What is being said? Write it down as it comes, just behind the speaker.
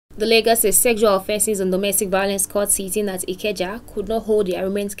The Lagos Sexual Offences and Domestic Violence Court sitting at Ikeja could not hold the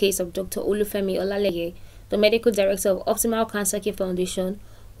arraignment case of Dr. Olufemi Olaleye, the medical director of Optimal Cancer Care Foundation,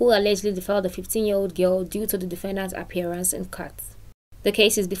 who allegedly defiled a 15-year-old girl due to the defendant's appearance in court. The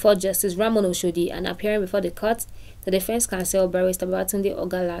case is before Justice Ramon Oshodi, and appearing before the court, the defense counsel Barrister Babatunde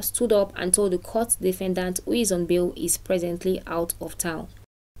Ogala stood up and told the court the defendant, who is on bail, is presently out of town.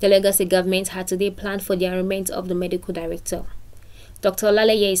 The Lagos government had today planned for the arraignment of the medical director. Dr.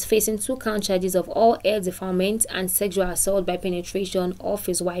 Olaleye is facing 2 count charges of all-air defilement and sexual assault by penetration of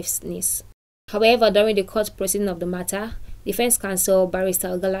his wife's niece. However, during the court proceeding of the matter, defense counsel Barrister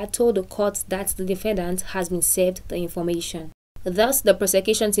Ogala told the court that the defendant has been served the information. Thus, the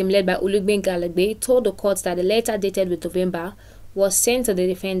prosecution team led by Olugbe Galagbe told the court that the letter dated with November was sent to the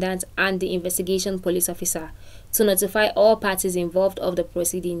defendant and the investigation police officer to notify all parties involved of the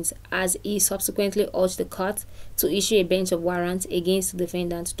proceedings, as he subsequently urged the court to issue a bench of warrants against the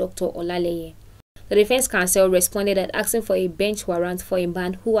defendant, Dr. Olaleye. The defense counsel responded that asking for a bench warrant for a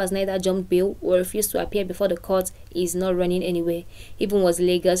man who has neither jumped bail or refused to appear before the court is not running anywhere. Even was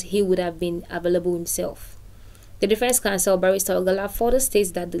Lagos, he would have been available himself. The defense counsel Barrister Ogala further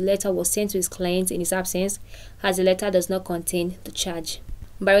states that the letter was sent to his client in his absence, as the letter does not contain the charge.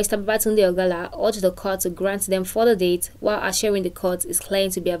 Barrister Babatunde Ogala urged the court to grant them further date while assuring the court his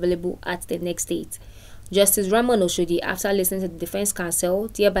client to be available at the next date. Justice Ramon Oshodi, after listening to the defense counsel,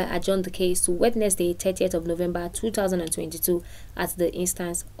 thereby adjourned the case to Wednesday, 30th of November 2022 at the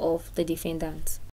instance of the defendant.